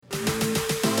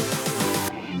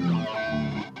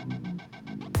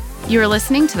You are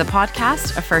listening to the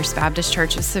podcast of First Baptist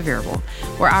Church of Sevierville,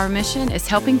 where our mission is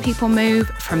helping people move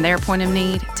from their point of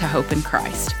need to hope in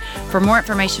Christ. For more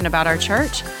information about our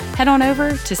church, head on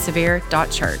over to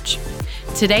sevier.church.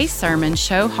 Today's sermon,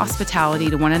 Show Hospitality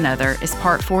to One Another, is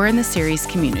part 4 in the series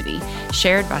Community,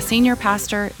 shared by Senior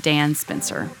Pastor Dan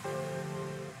Spencer.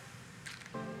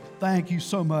 Thank you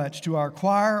so much to our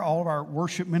choir, all of our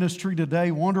worship ministry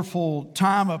today. Wonderful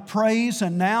time of praise.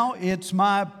 And now it's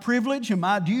my privilege and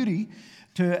my duty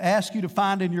to ask you to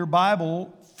find in your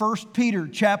Bible 1 Peter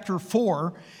chapter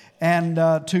 4 and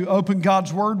to open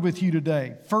God's Word with you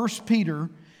today. 1 Peter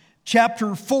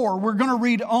chapter 4. We're going to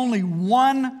read only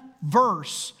one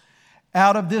verse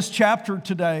out of this chapter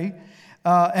today.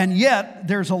 And yet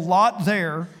there's a lot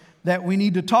there that we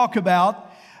need to talk about.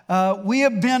 We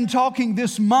have been talking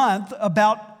this month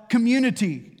about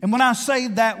community. And when I say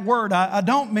that word, I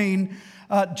don't mean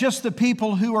just the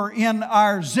people who are in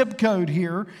our zip code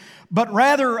here, but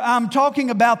rather I'm talking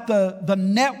about the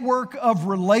network of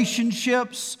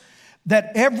relationships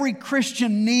that every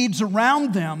Christian needs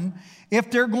around them if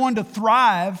they're going to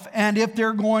thrive and if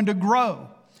they're going to grow.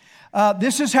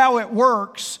 This is how it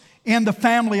works in the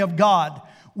family of God.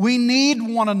 We need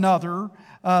one another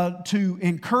to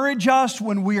encourage us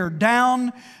when we are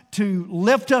down, to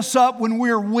lift us up when we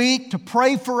are weak, to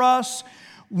pray for us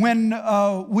when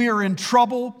we are in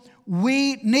trouble.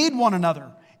 We need one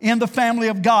another in the family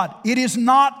of God. It is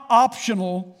not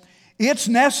optional. It's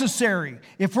necessary.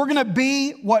 If we're going to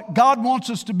be what God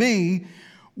wants us to be,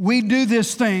 we do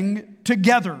this thing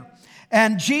together.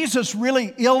 And Jesus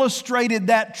really illustrated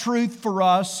that truth for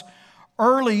us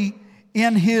early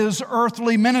in His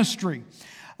earthly ministry.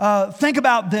 Think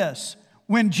about this.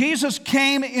 When Jesus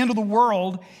came into the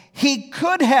world, He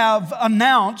could have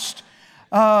announced,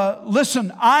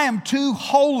 listen, I am too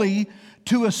holy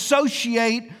to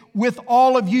associate with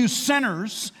all of you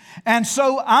sinners, and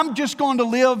so I'm just going to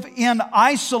live in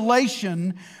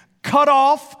isolation, cut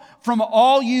off from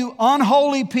all you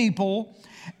unholy people,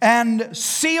 and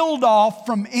sealed off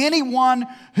from anyone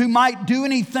who might do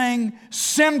anything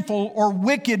sinful or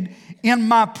wicked in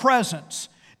my presence.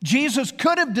 Jesus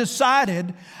could have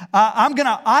decided, I'm going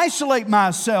to isolate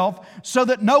myself so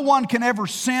that no one can ever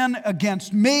sin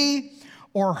against me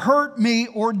or hurt me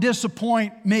or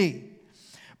disappoint me.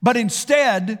 But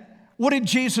instead, what did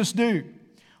Jesus do?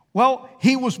 Well,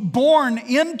 He was born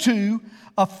into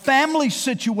a family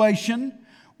situation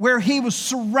where He was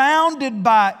surrounded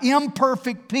by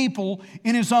imperfect people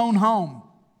in His own home.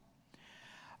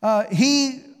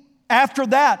 He, after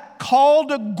that,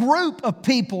 called a group of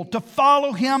people to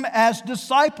follow Him as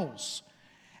disciples.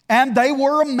 And they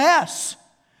were a mess.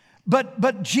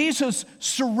 But Jesus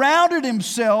surrounded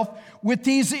Himself with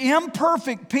these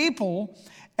imperfect people,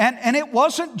 and it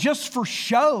wasn't just for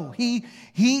show. He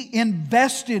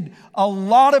invested a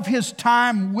lot of His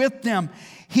time with them.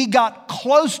 He got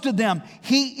close to them.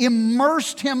 He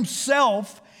immersed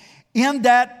Himself in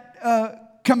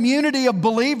that community of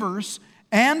believers.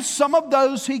 And some of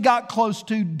those He got close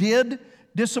to did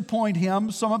disappoint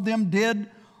Him. Some of them did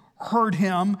hurt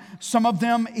Him. Some of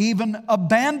them even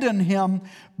abandoned Him.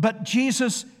 But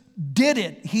Jesus did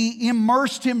it. He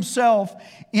immersed Himself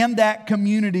in that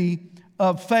community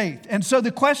of faith. And so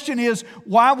the question is,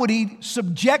 why would He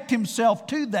subject Himself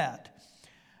to that?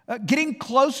 Getting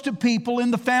close to people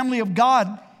in the family of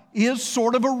God is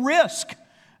sort of a risk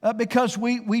because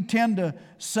we tend to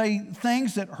say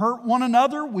things that hurt one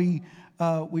another. We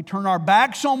turn our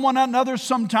backs on one another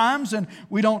sometimes, and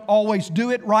we don't always do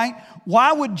it right.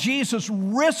 Why would Jesus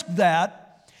risk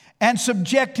that and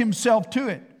subject Himself to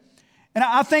it? And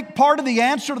I think part of the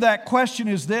answer to that question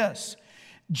is this.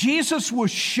 Jesus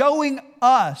was showing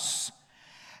us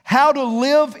how to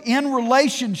live in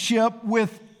relationship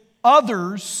with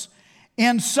others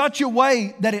in such a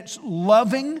way that it's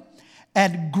loving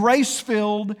and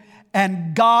grace-filled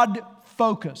and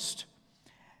God-focused.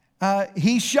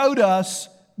 He showed us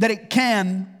that it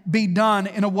can be done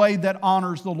in a way that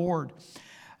honors the Lord.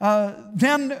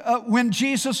 Then when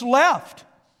Jesus left,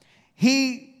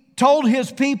 He told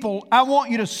His people, I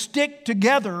want you to stick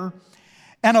together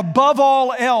and above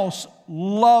all else,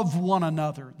 love one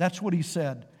another. That's what He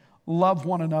said, love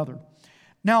one another.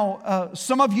 Now,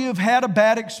 some of you have had a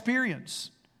bad experience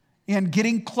in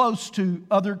getting close to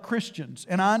other Christians,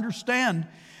 and I understand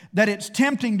that it's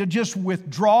tempting to just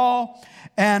withdraw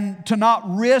and to not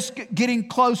risk getting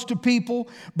close to people.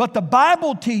 But the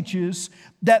Bible teaches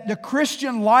that the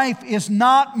Christian life is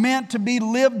not meant to be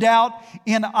lived out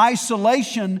in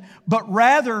isolation, but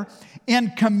rather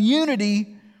in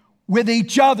community with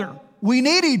each other. We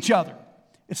need each other.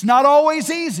 It's not always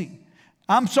easy.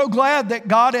 I'm so glad that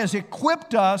God has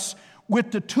equipped us with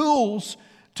the tools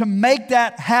to make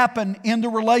that happen in the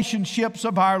relationships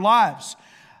of our lives.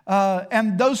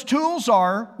 And those tools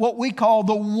are what we call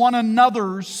the one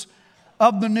another's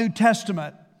of the New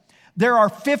Testament. There are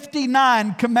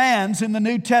 59 commands in the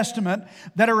New Testament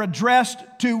that are addressed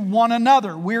to one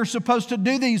another. We're supposed to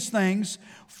do these things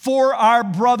for our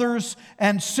brothers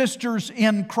and sisters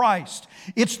in Christ.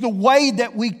 It's the way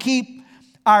that we keep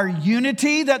our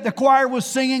unity that the choir was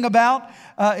singing about.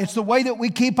 It's the way that we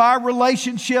keep our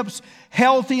relationships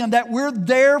healthy and that we're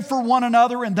there for one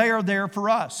another and they are there for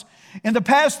us. In the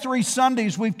past 3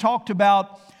 Sundays, we've talked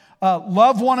about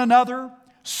love one another,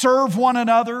 serve one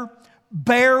another,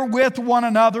 bear with one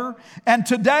another. And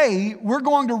today, we're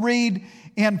going to read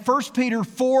in 1 Peter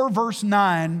 4, verse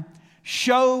 9,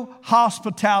 show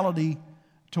hospitality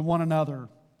to one another.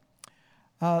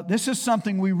 This is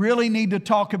something we really need to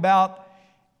talk about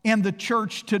in the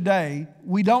church today.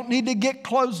 We don't need to get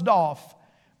closed off,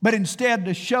 but instead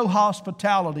to show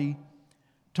hospitality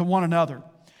to one another.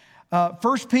 1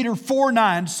 Peter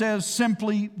 4:9 says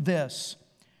simply this: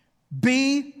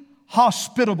 be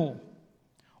hospitable,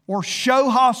 or show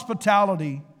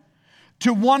hospitality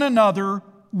to one another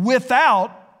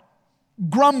without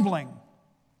grumbling.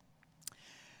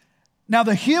 Now,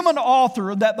 the human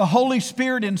author that the Holy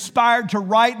Spirit inspired to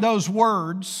write those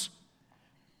words,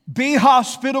 be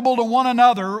hospitable to one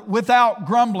another without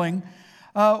grumbling,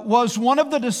 was one of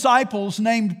the disciples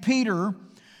named Peter,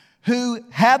 who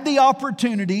had the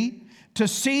opportunity to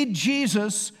see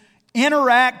Jesus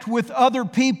interact with other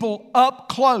people up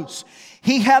close.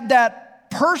 He had that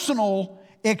personal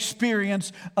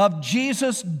experience of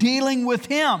Jesus dealing with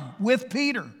him, with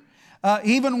Peter.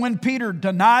 Even when Peter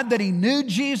denied that he knew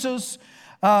Jesus,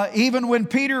 even when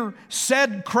Peter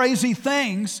said crazy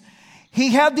things,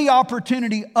 he had the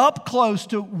opportunity up close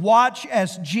to watch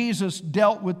as Jesus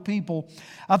dealt with people.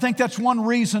 I think that's one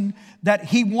reason that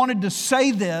he wanted to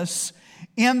say this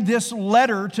in this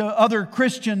letter to other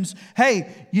Christians. Hey,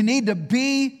 you need to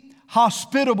be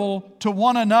hospitable to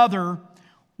one another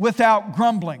without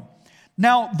grumbling.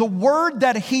 Now, the word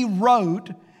that he wrote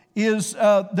is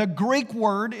the Greek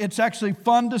word. It's actually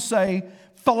fun to say,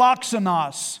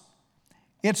 philoxenos.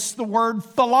 It's the word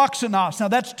philoxenos. Now,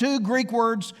 that's 2 Greek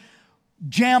words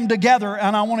jammed together,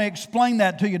 and I want to explain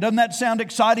that to you. Doesn't that sound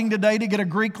exciting today to get a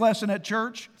Greek lesson at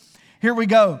church? Here we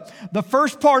go. The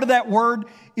first part of that word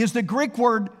is the Greek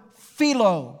word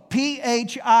philo,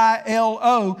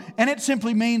 P-H-I-L-O, and it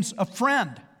simply means a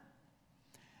friend.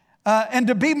 And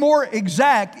to be more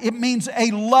exact, it means a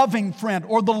loving friend,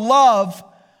 or the love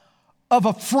of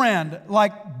a friend,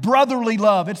 like brotherly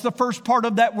love. It's the first part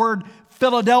of that word,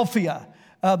 Philadelphia,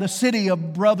 the city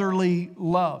of brotherly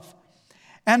love.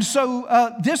 And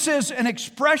so this is an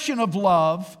expression of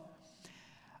love,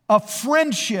 of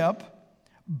friendship,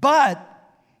 but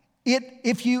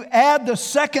if you add the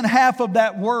second half of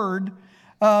that word,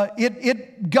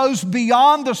 it goes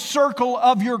beyond the circle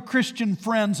of your Christian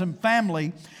friends and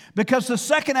family, because the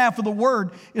second half of the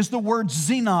word is the word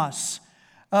xenos.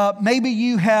 Maybe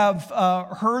you have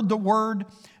heard the word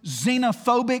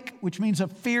xenophobic, which means a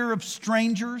fear of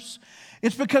strangers.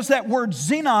 It's because that word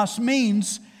xenos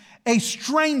means a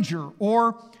stranger,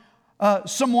 or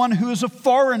someone who is a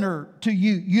foreigner to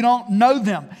you. You don't know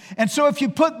them. And so if you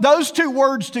put those 2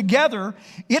 words together,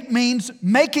 it means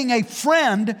making a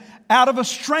friend out of a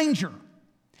stranger.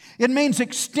 It means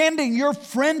extending your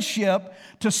friendship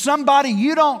to somebody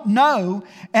you don't know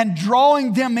and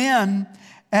drawing them in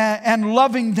and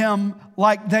loving them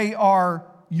like they are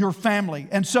your family.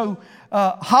 And so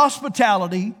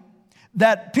hospitality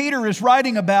that Peter is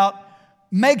writing about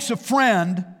makes a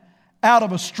friend out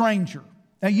of a stranger.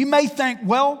 Now you may think,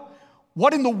 well,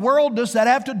 what in the world does that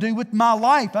have to do with my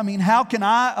life? I mean, how can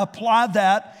I apply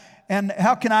that, and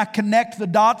how can I connect the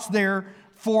dots there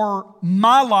for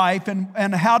my life,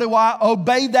 and how do I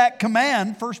obey that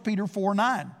command, 1 Peter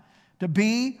 4:9, to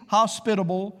be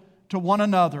hospitable to one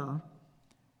another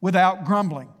without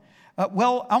grumbling?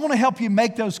 Well, I want to help you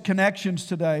make those connections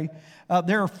today.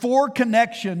 There are 4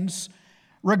 connections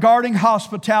regarding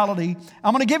hospitality.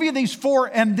 I'm going to give you these 4,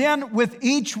 and then with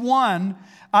each one,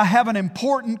 I have an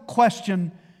important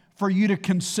question for you to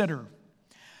consider.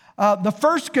 The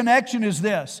first connection is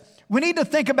this. We need to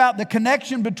think about the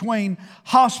connection between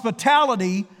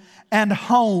hospitality and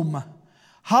home.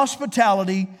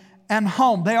 Hospitality and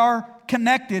home. They are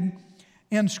connected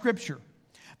in Scripture.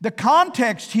 The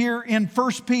context here in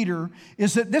 1 Peter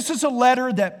is that this is a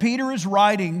letter that Peter is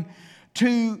writing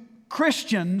to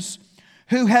Christians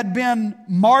who had been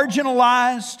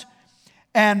marginalized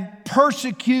and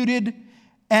persecuted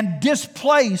and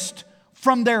displaced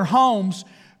from their homes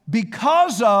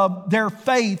because of their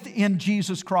faith in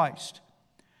Jesus Christ.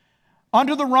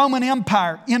 Under the Roman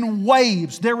Empire, in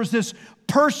waves, there was this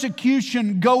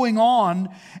persecution going on.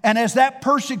 And as that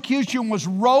persecution was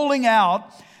rolling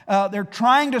out, they're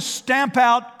trying to stamp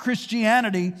out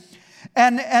Christianity.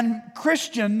 And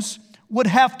Christians would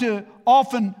have to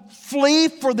often flee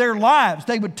for their lives.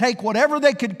 They would take whatever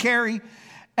they could carry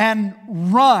and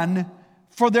run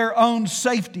for their own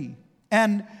safety.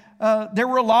 And there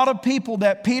were a lot of people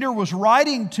that Peter was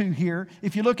writing to here.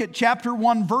 If you look at chapter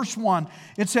 1, verse 1,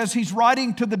 it says he's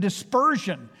writing to the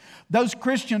dispersion, those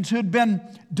Christians who had been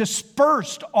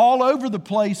dispersed all over the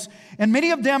place. And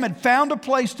many of them had found a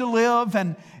place to live,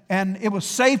 and it was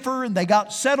safer, and they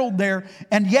got settled there.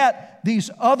 And yet,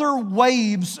 these other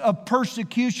waves of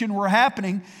persecution were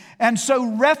happening. And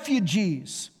so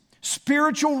refugees,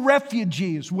 spiritual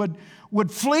refugees,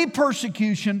 would flee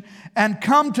persecution and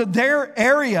come to their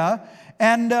area,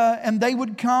 and they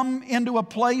would come into a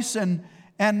place and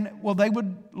they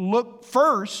would look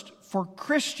first for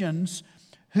Christians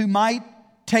who might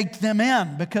take them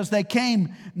in, because they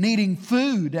came needing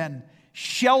food and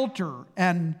shelter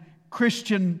and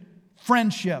Christian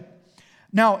friendship.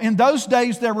 Now, in those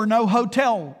days, there were no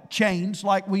hotel chains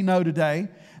like we know today.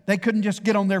 They couldn't just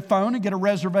get on their phone and get a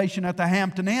reservation at the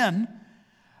Hampton Inn.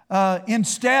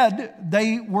 Instead,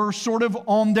 they were sort of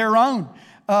on their own.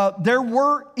 There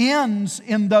were inns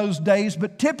in those days,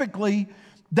 but typically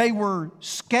they were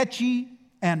sketchy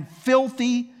and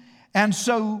filthy. And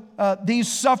so these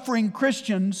suffering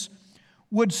Christians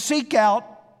would seek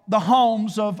out the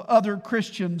homes of other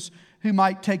Christians who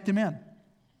might take them in.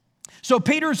 So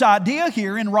Peter's idea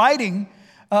here in writing,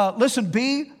 listen,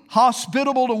 be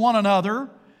hospitable to one another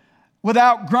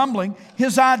without grumbling.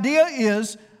 His idea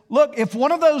is, look, if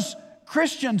one of those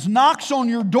Christians knocks on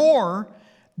your door,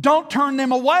 don't turn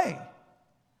them away.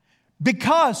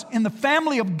 Because in the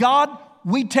family of God,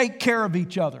 we take care of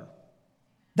each other.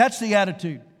 That's the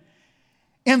attitude.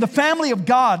 In the family of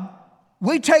God,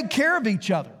 we take care of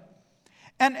each other.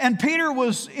 And Peter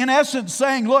was in essence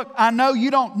saying, look, I know you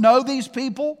don't know these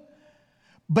people,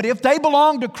 but if they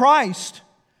belong to Christ,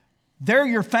 they're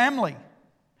your family.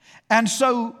 And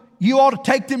so you ought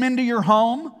to take them into your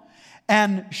home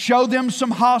and show them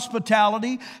some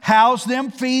hospitality, house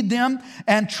them, feed them,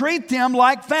 and treat them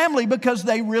like family, because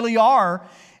they really are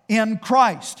in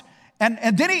Christ. And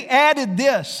then he added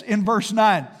this in verse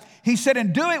 9. He said,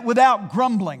 and do it without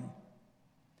grumbling.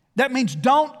 That means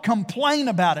don't complain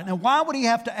about it. Now, why would he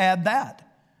have to add that?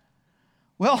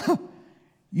 Well,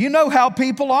 you know how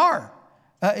people are.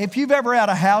 If you've ever had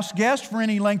a house guest for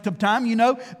any length of time, you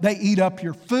know they eat up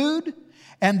your food,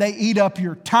 and they eat up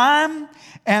your time,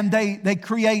 and they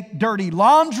create dirty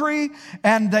laundry,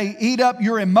 and they eat up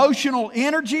your emotional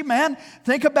energy. Man,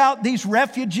 think about these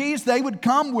refugees. They would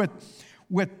come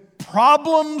with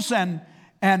problems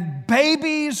and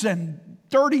babies and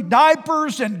dirty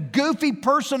diapers and goofy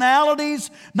personalities.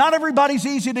 Not everybody's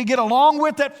easy to get along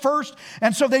with at first.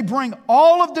 And so they bring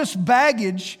all of this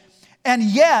baggage, and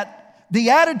yet the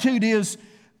attitude is,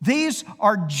 these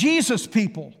are Jesus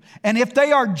people. And if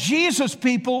they are Jesus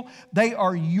people, they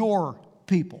are your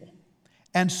people.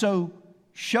 And so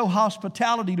show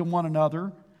hospitality to one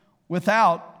another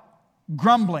without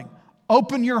grumbling.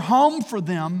 Open your home for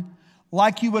them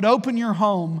like you would open your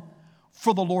home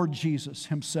for the Lord Jesus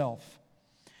Himself.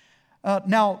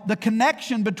 Now, the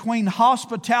connection between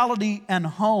hospitality and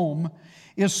home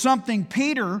is something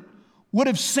Peter would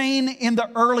have seen in the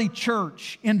early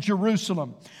church in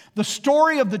Jerusalem. The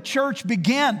story of the church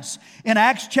begins in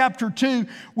Acts chapter 2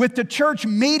 with the church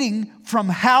meeting from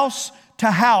house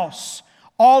to house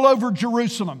all over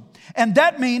Jerusalem. And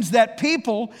that means that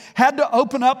people had to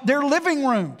open up their living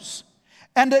rooms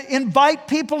and to invite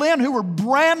people in who were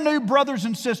brand new brothers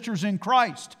and sisters in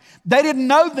Christ. They didn't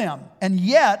know them, and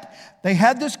yet they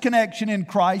had this connection in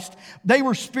Christ. They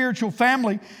were spiritual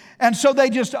family, and so they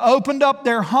just opened up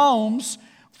their homes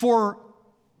for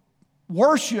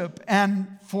worship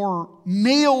and for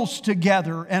meals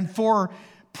together and for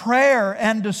prayer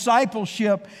and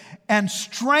discipleship. And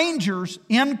strangers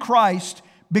in Christ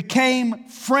became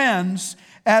friends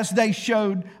as they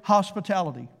showed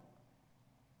hospitality.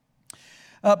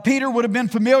 Peter would have been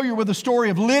familiar with the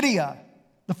story of Lydia,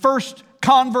 the first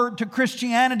convert to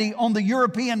Christianity on the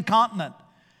European continent,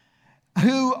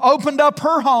 who opened up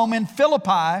her home in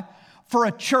Philippi for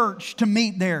a church to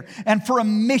meet there and for a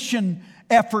mission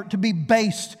effort to be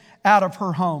based out of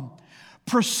her home.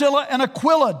 Priscilla and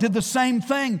Aquila did the same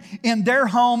thing in their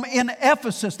home in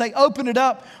Ephesus. They opened it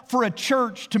up for a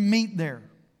church to meet there.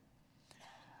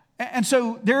 And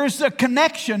so there is a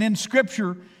connection in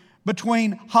Scripture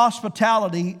between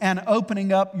hospitality and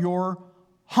opening up your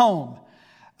home.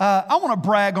 I want to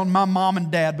brag on my mom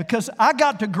and dad because I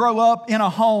got to grow up in a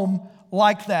home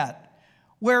like that,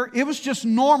 where it was just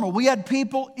normal. We had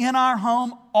people in our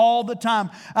home all the time.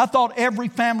 I thought every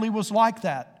family was like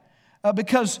that.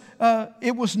 Because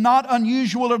it was not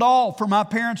unusual at all for my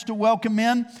parents to welcome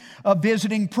in a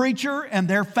visiting preacher and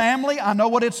their family. I know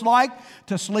what it's like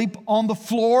to sleep on the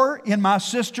floor in my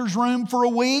sister's room for a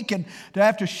week and to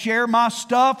have to share my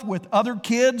stuff with other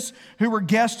kids who were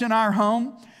guests in our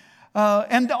home.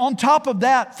 And on top of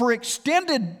that, for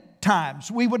extended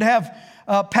times, we would have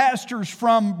pastors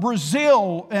from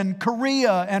Brazil and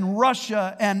Korea and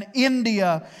Russia and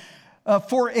India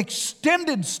for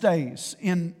extended stays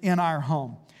in our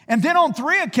home. And then on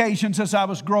 3 occasions as I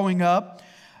was growing up,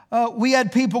 we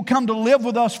had people come to live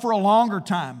with us for a longer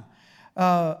time.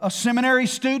 A seminary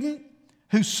student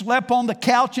who slept on the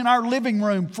couch in our living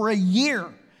room for a year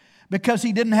because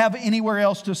he didn't have anywhere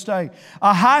else to stay.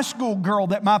 A high school girl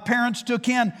that my parents took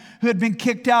in who had been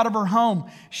kicked out of her home,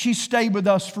 she stayed with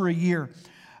us for a year.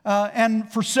 And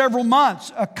for several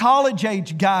months, a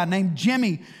college-age guy named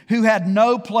Jimmy who had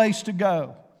no place to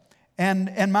go.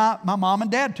 And my mom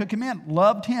and dad took him in,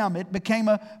 loved him. It became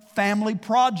a family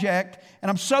project.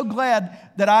 And I'm so glad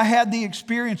that I had the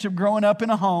experience of growing up in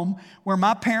a home where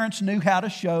my parents knew how to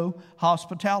show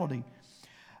hospitality.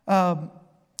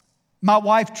 My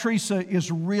wife, Teresa, is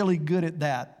really good at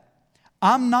that.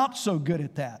 I'm not so good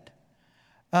at that.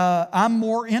 I'm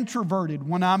more introverted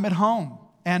when I'm at home.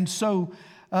 And so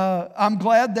I'm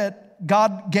glad that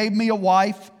God gave me a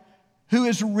wife who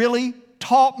has really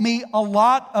taught me a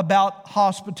lot about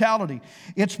hospitality.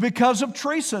 It's because of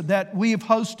Teresa that we have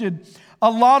hosted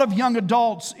a lot of young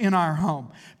adults in our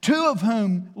home, 2 of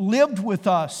whom lived with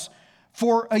us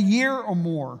for a year or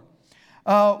more.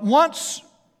 Once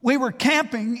we were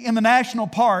camping in the national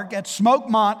park at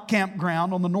Smokemont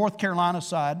Campground on the North Carolina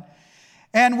side,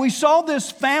 and we saw this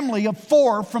family of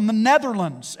 4 from the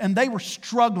Netherlands, and they were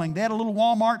struggling. They had a little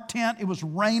Walmart tent. It was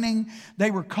raining.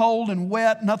 They were cold and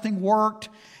wet. Nothing worked.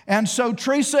 And so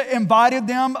Teresa invited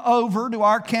them over to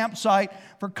our campsite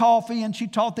for coffee, and she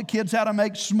taught the kids how to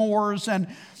make s'mores. And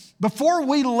before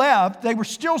we left, they were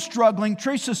still struggling.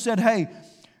 Teresa said, "Hey,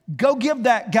 go give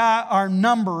that guy our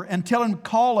number and tell him to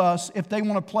call us if they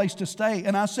want a place to stay."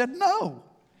 And I said, "No,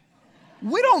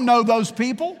 we don't know those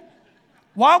people.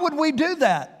 Why would we do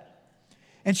that?"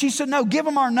 And she said, "No, give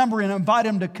them our number and invite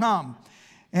them to come."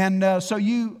 And so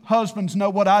you husbands know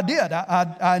what I did.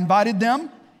 I invited them,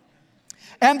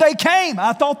 and they came.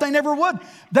 I thought they never would.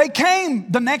 They came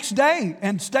the next day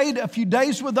and stayed a few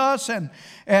days with us,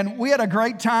 and we had a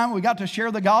great time. We got to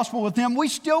share the gospel with them. We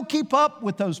still keep up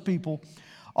with those people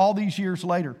all these years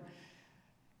later.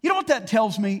 You know what that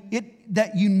tells me?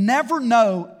 That you never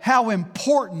know how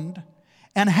important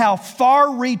and how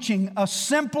far-reaching a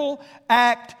simple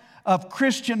act of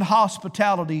Christian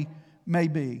hospitality may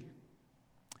be.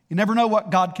 You never know what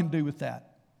God can do with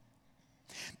that.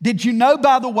 Did you know,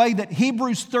 by the way, that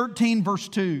Hebrews 13 verse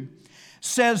 2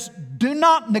 says, "Do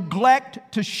not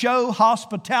neglect to show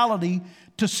hospitality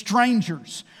to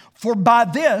strangers, for by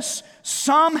this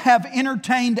some have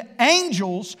entertained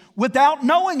angels without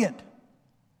knowing it."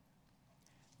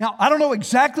 Now, I don't know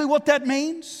exactly what that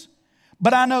means,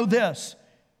 but I know this.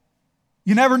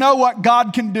 You never know what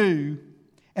God can do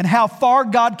and how far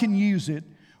God can use it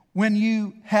when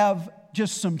you have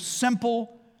just some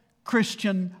simple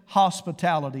Christian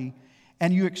hospitality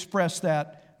and you express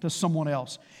that to someone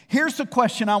else. Here's the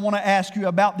question I want to ask you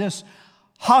about this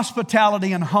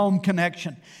hospitality and home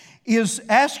connection.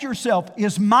 Ask yourself,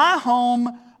 is my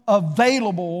home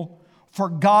available for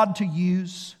God to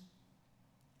use?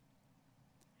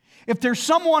 If there's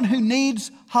someone who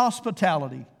needs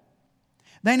hospitality,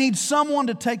 they need someone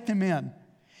to take them in,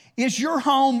 is your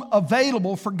home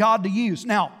available for God to use?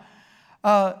 Now,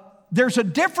 there's a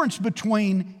difference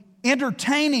between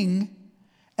entertaining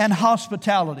and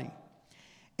hospitality.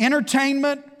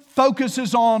 Entertainment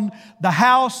focuses on the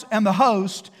house and the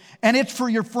host, and it's for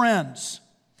your friends.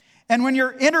 And when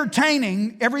you're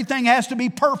entertaining, everything has to be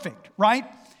perfect, right?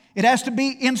 It has to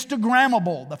be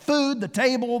Instagrammable, the food, the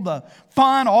table, the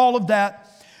fun, all of that.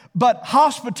 But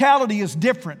hospitality is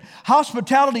different.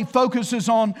 Hospitality focuses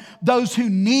on those who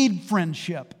need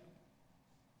friendship.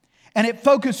 And it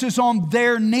focuses on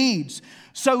their needs.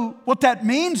 So what that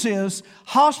means is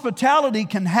hospitality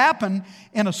can happen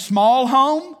in a small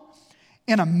home,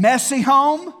 in a messy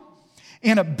home,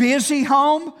 in a busy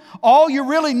home. All you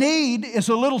really need is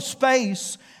a little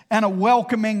space and a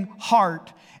welcoming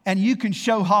heart, and you can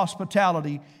show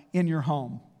hospitality in your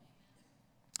home.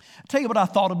 I'll tell you what I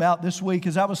thought about this week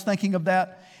as I was thinking of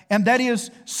that, and that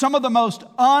is some of the most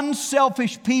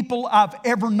unselfish people I've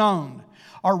ever known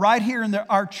are right here in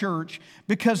our church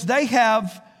because they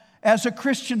have, as a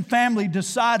Christian family,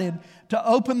 decided to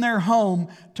open their home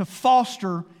to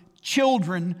foster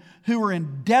children who are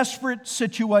in desperate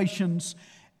situations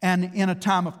and in a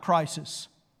time of crisis.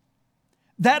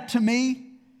 That, to me,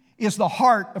 is the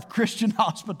heart of Christian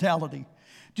hospitality.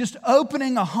 Just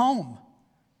opening a home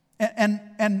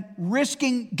and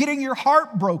risking getting your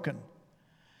heart broken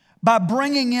by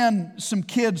bringing in some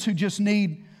kids who just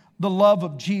need the love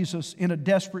of Jesus in a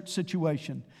desperate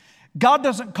situation. God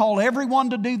doesn't call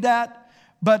everyone to do that,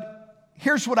 but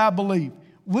here's what I believe.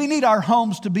 We need our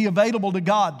homes to be available to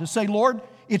God, to say, Lord,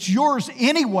 it's yours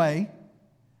anyway,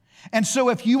 and so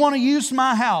if you want to use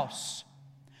my house,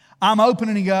 I'm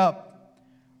opening it up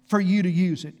for you to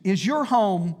use it. Is your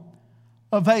home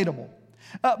available?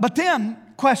 But then,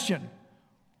 question,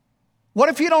 what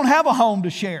if you don't have a home to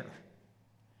share?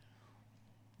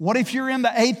 What if you're in the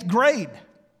 8th grade?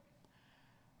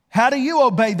 How do you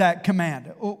obey that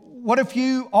command? What if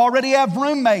you already have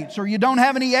roommates or you don't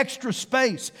have any extra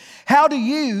space? How do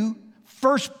you,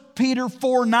 1 Peter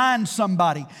 4:9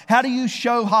 somebody, how do you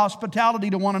show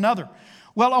hospitality to one another?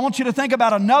 Well, I want you to think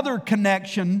about another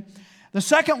connection. The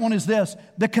second one is this,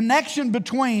 the connection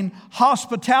between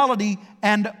hospitality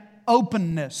and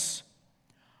openness.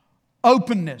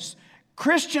 Openness.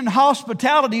 Christian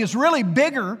hospitality is really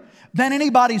bigger than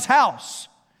anybody's house.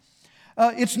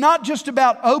 It's not just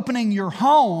about opening your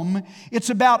home,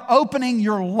 it's about opening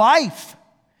your life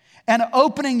and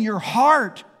opening your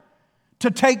heart to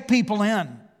take people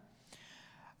in.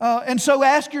 And so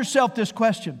ask yourself this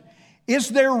question, is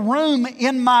there room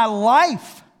in my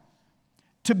life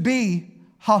to be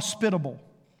hospitable?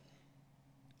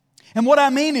 And what I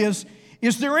mean is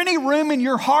there any room in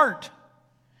your heart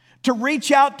to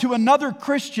reach out to another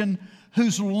Christian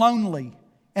who's lonely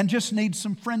and just needs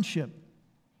some friendship?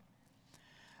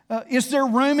 Is there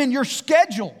room in your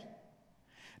schedule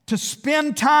to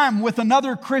spend time with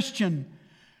another Christian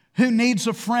who needs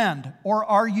a friend? Or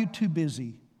are you too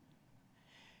busy?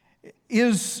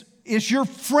 Is your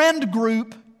friend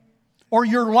group or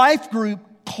your life group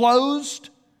closed?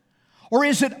 Or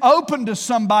is it open to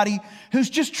somebody who's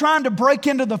just trying to break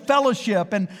into the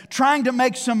fellowship and trying to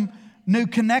make some new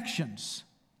connections?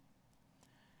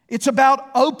 It's about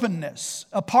openness.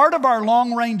 A part of our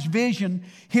long-range vision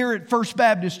here at First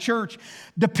Baptist Church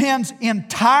depends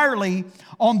entirely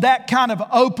on that kind of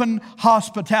open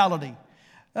hospitality.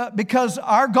 Because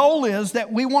our goal is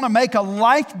that we want to make a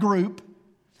life group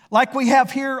like we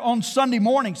have here on Sunday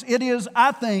mornings. It is,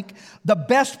 I think, the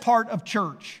best part of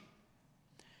church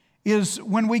is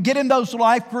when we get in those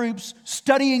life groups,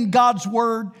 studying God's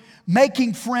Word,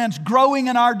 making friends, growing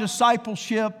in our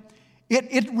discipleship.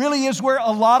 It really is where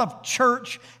a lot of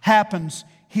church happens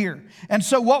here. And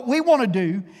so what we want to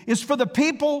do is for the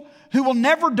people who will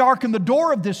never darken the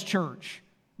door of this church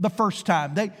the first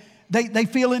time. They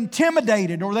feel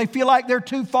intimidated or they feel like they're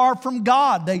too far from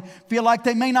God. They feel like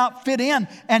they may not fit in.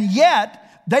 And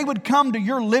yet, they would come to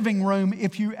your living room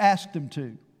if you asked them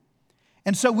to.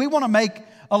 And so we want to make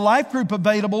a life group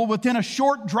available within a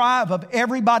short drive of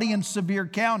everybody in Sevier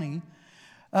County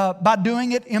by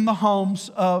doing it in the homes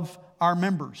of our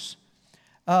members.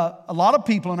 A lot of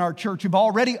people in our church have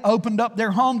already opened up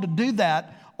their home to do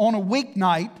that on a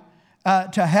weeknight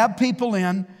to have people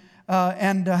in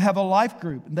and have a life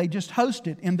group. And they just host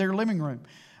it in their living room.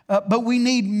 But we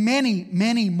need many,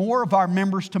 many more of our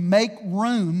members to make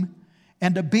room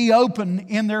and to be open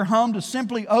in their home, to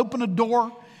simply open a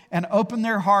door and open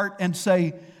their heart and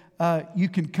say, you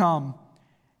can come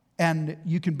and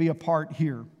you can be a part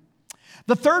here.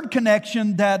 The third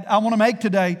connection that I want to make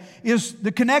today is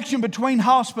the connection between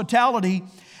hospitality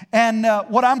and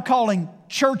what I'm calling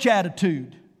church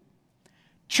attitude.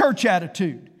 Church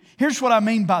attitude. Here's what I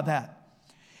mean by that.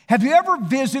 Have you ever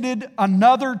visited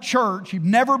another church? You've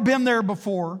never been there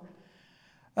before,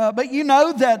 but you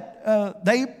know that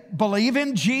they believe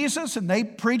in Jesus and they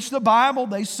preach the Bible,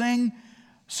 they sing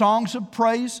songs of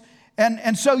praise,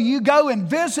 and so you go and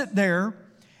visit there,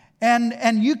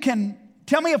 and you can,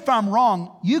 tell me if I'm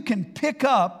wrong, you can pick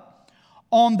up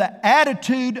on the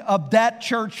attitude of that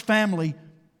church family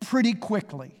pretty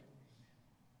quickly.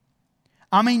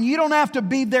 I mean, you don't have to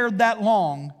be there that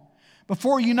long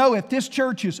before you know if this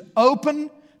church is open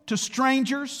to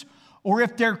strangers or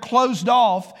if they're closed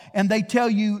off and they tell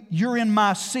you, you're in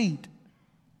my seat.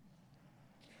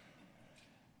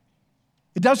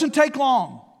 It doesn't take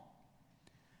long.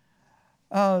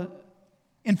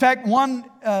 In fact, one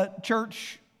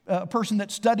church person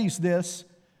that studies this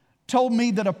told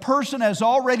me that a person has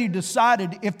already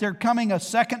decided if they're coming a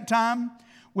second time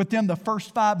within the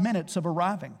first 5 minutes of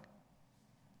arriving.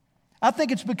 I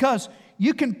think it's because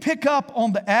you can pick up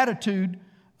on the attitude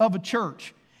of a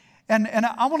church. And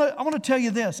I want to tell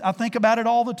you this. I think about it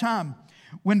all the time.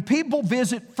 When people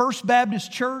visit First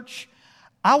Baptist Church,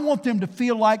 I want them to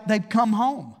feel like they've come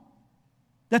home,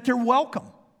 that they're welcome.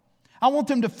 I want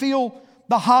them to feel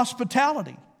the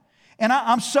hospitality. And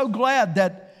I'm so glad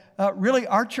that really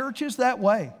our church is that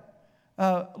way.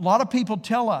 A lot of people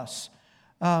tell us,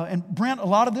 and Brent, a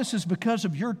lot of this is because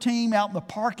of your team out in the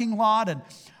parking lot and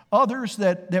others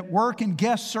that work in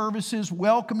guest services,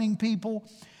 welcoming people.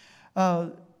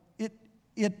 A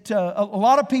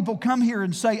lot of people come here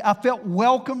and say, I felt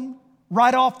welcome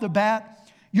right off the bat.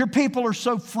 Your people are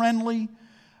so friendly.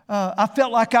 I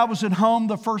felt like I was at home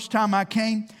the first time I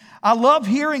came. I love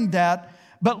hearing that,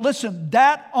 but listen,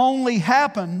 that only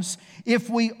happens if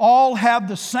we all have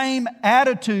the same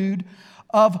attitude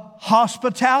of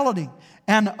hospitality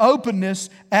and openness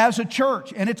as a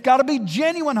church. And it's got to be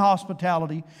genuine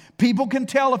hospitality. People can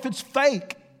tell if it's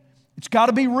fake. It's got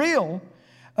to be real.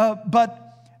 But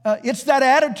it's that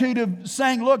attitude of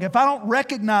saying, look, if I don't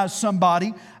recognize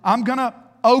somebody, I'm going to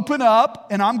open up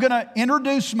and I'm going to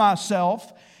introduce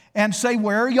myself and say,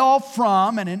 where are y'all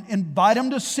from? And invite them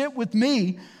to sit with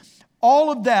me.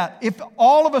 All of that, if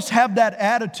all of us have that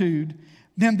attitude,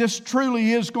 then this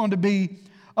truly is going to be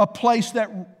a place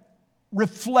that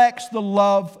reflects the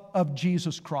love of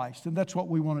Jesus Christ. And that's what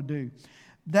we want to do.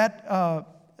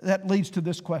 That leads to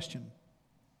this question.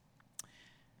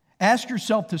 Ask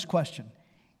yourself this question.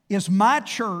 Is my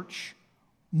church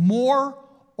more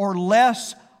or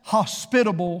less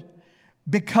hospitable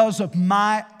because of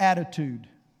my attitude?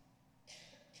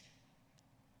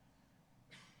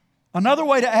 Another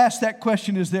way to ask that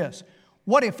question is this.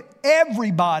 What if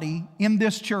everybody in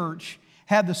this church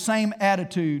had the same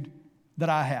attitude that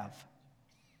I have?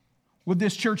 Would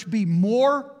this church be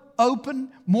more open,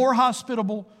 more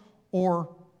hospitable,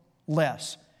 or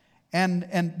less?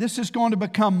 And this is going to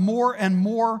become more and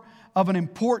more of an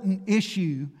important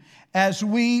issue as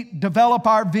we develop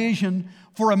our vision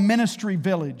for a ministry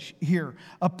village here,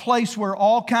 a place where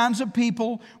all kinds of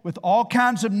people with all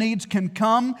kinds of needs can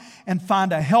come and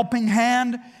find a helping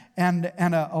hand and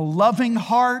a loving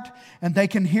heart, and they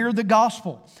can hear the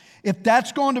gospel. If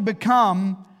that's going to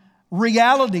become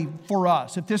reality for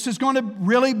us, if this is going to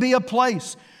really be a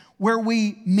place where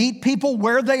we meet people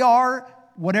where they are,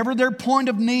 whatever their point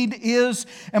of need is,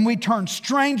 and we turn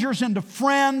strangers into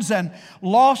friends and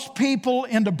lost people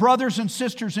into brothers and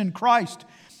sisters in Christ,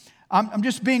 I'm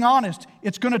just being honest,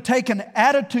 it's going to take an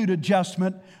attitude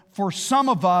adjustment for some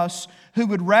of us who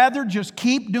would rather just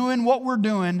keep doing what we're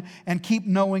doing and keep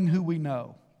knowing who we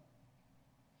know.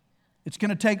 It's going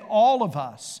to take all of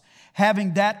us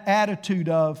having that attitude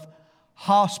of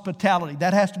hospitality.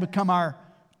 That has to become our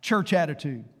church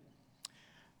attitude.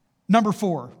 Number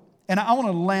 4, and I want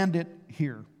to land it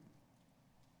here,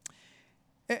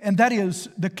 and that is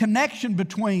the connection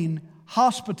between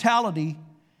hospitality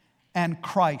and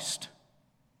Christ.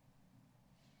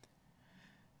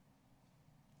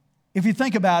 If you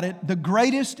think about it, the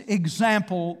greatest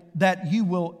example that you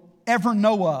will ever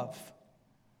know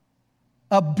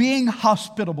of being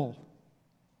hospitable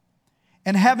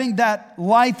and having that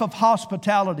life of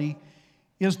hospitality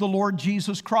is the Lord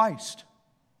Jesus Christ.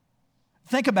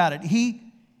 Think about it.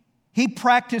 He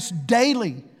practiced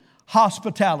daily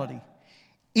hospitality,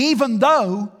 even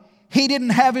though He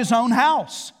didn't have His own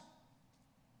house.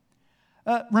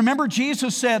 Remember,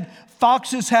 Jesus said,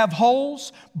 foxes have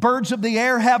holes, birds of the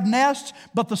air have nests,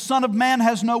 but the Son of Man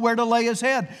has nowhere to lay His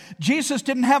head. Jesus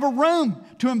didn't have a room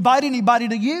to invite anybody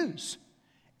to use.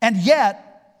 And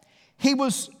yet, He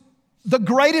was the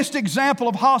greatest example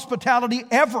of hospitality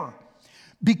ever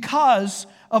because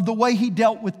of the way He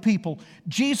dealt with people.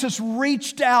 Jesus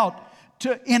reached out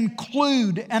to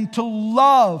include and to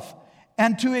love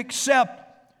and to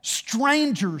accept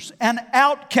strangers and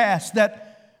outcasts that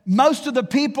most of the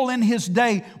people in His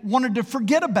day wanted to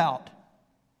forget about.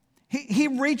 He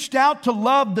reached out to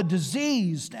love the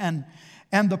diseased and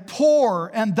the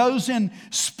poor and those in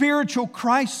spiritual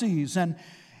crises. And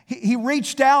He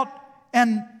reached out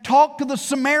and talked to the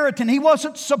Samaritan. He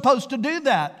wasn't supposed to do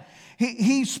that.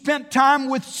 He spent time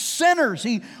with sinners.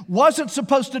 He wasn't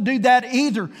supposed to do that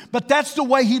either. But that's the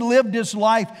way He lived His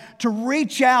life, to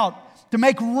reach out, to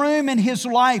make room in His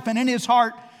life and in His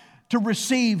heart to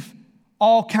receive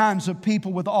all kinds of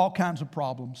people with all kinds of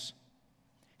problems.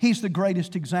 He's the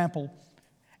greatest example.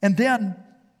 And then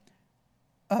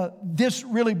this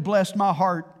really blessed my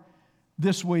heart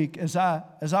this week as I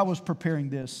was preparing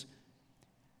this.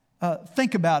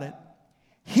 Think about it.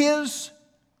 His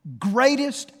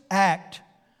greatest act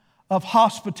of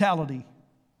hospitality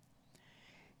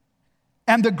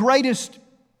and the greatest,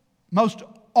 most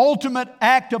ultimate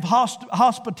act of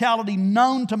hospitality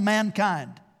known to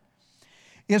mankind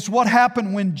is what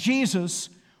happened when Jesus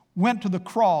went to the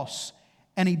cross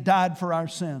and He died for our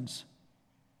sins.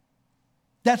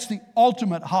 That's the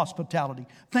ultimate hospitality.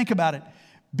 Think about it.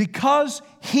 Because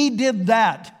He did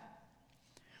that,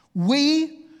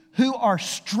 we who are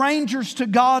strangers to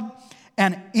God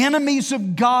and enemies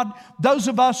of God, those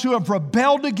of us who have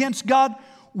rebelled against God,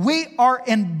 we are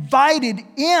invited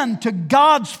into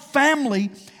God's family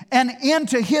and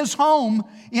into His home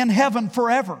in heaven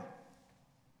forever.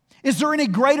 Is there any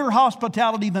greater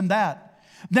hospitality than that?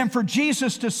 Than for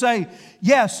Jesus to say,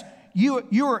 yes,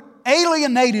 you are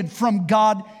alienated from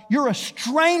God. You're a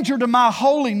stranger to my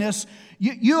holiness.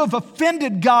 You have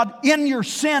offended God in your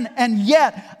sin, and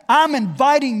yet I'm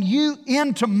inviting you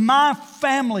into my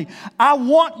family. I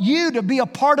want you to be a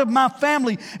part of my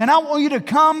family, and I want you to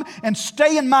come and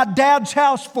stay in my Dad's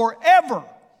house forever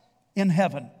in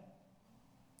heaven.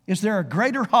 Is there a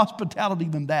greater hospitality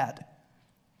than that?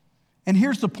 And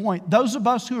here's the point. Those of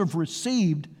us who have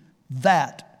received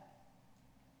that,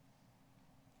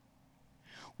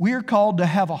 we are called to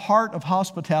have a heart of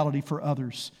hospitality for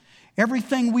others.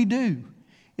 Everything we do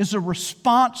is a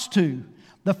response to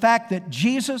the fact that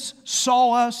Jesus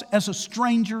saw us as a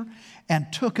stranger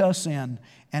and took us in,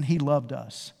 and He loved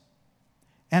us.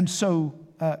 And so,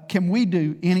 can we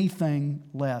do anything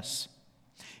less?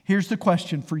 Here's the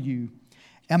question for you.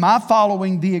 Am I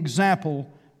following the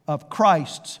example of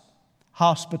Christ's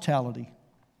hospitality?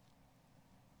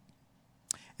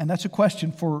 And that's a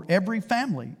question for every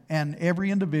family and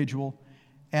every individual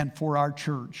and for our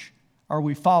church. Are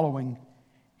we following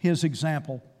His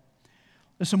example?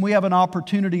 Listen, we have an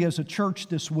opportunity as a church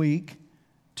this week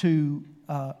to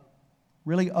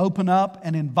really open up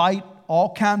and invite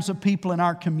all kinds of people in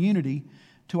our community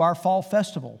to our fall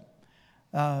festival.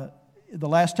 The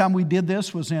last time we did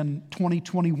this was in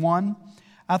 2021.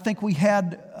 I think we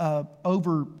had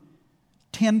over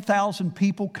 10,000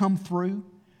 people come through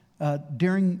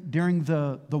during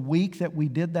the week that we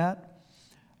did that.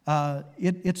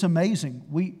 It's amazing.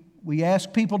 We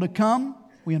ask people to come,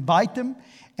 we invite them,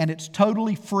 and it's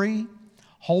totally free.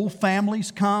 Whole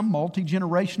families come,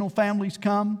 multi-generational families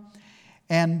come,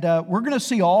 and we're going to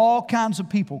see all kinds of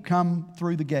people come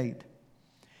through the gate.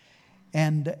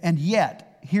 And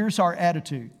yet, here's our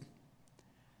attitude.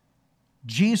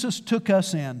 Jesus took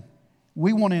us in.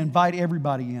 We want to invite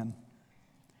everybody in.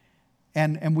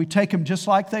 And we take them just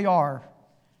like they are,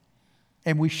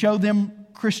 and we show them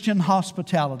Christian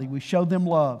hospitality. We show them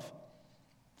love,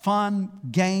 fun,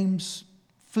 games,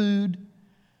 food.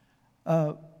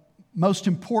 Most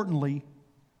importantly,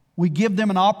 we give them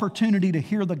an opportunity to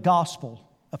hear the gospel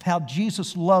of how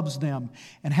Jesus loves them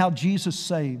and how Jesus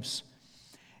saves.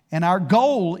 And our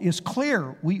goal is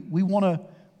clear. We want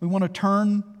to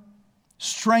turn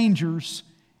strangers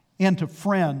into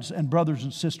friends and brothers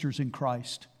and sisters in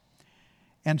Christ.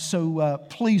 And so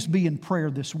please be in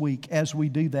prayer this week as we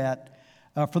do that.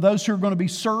 For those who are going to be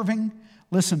serving,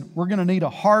 listen, we're going to need a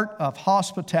heart of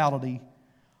hospitality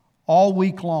all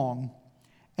week long.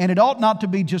 And it ought not to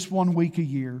be just 1 week a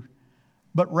year,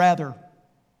 but rather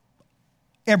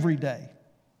every day,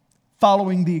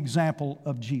 following the example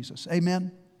of Jesus.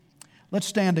 Amen? Let's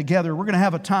stand together. We're going to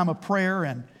have a time of prayer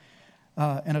and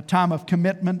a time of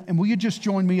commitment. And will you just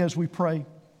join me as we pray?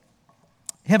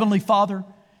 Heavenly Father,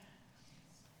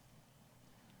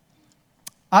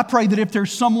 I pray that if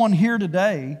there's someone here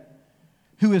today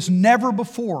who has never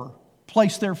before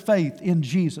placed their faith in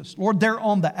Jesus, Lord, they're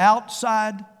on the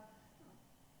outside,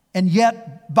 and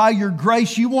yet by your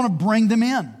grace you want to bring them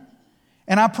in.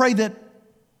 And I pray that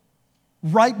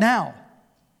right now,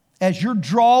 as you're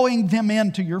drawing them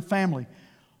into your family,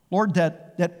 Lord,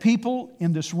 that people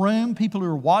in this room, people who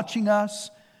are watching us,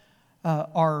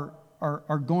 are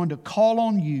going to call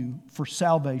on you for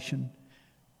salvation.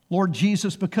 Lord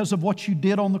Jesus, because of what you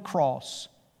did on the cross,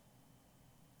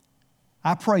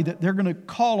 I pray that they're going to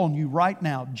call on you right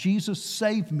now. Jesus,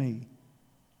 save me.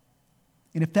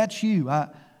 And if that's you, I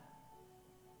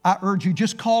urge you,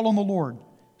 just call on the Lord.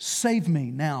 Save me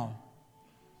now.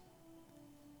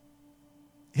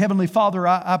 Heavenly Father,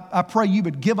 I pray you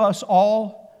would give us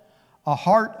all a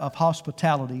heart of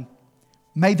hospitality.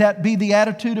 May that be the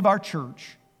attitude of our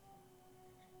church.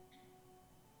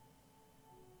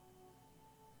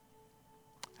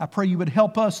 I pray you would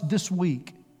help us this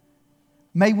week.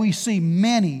 May we see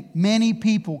many, many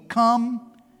people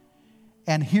come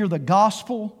and hear the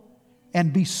gospel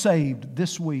and be saved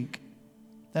this week.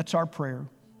 That's our prayer.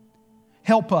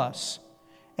 Help us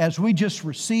as we just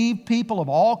receive people of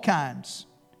all kinds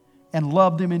and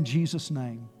love them in Jesus'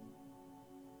 name.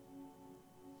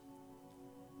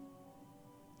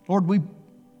 Lord,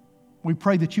 We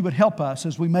pray that you would help us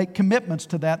as we make commitments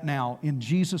to that now. In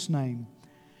Jesus' name,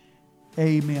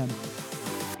 amen.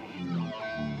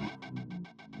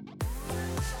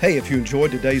 Hey, if you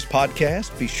enjoyed today's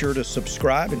podcast, be sure to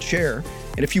subscribe and share.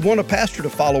 And if you want a pastor to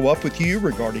follow up with you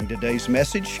regarding today's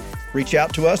message, reach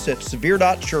out to us at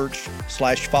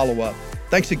severe.church/follow-up.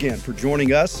 Thanks again for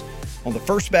joining us on the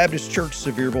First Baptist Church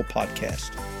Sevierville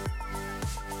podcast.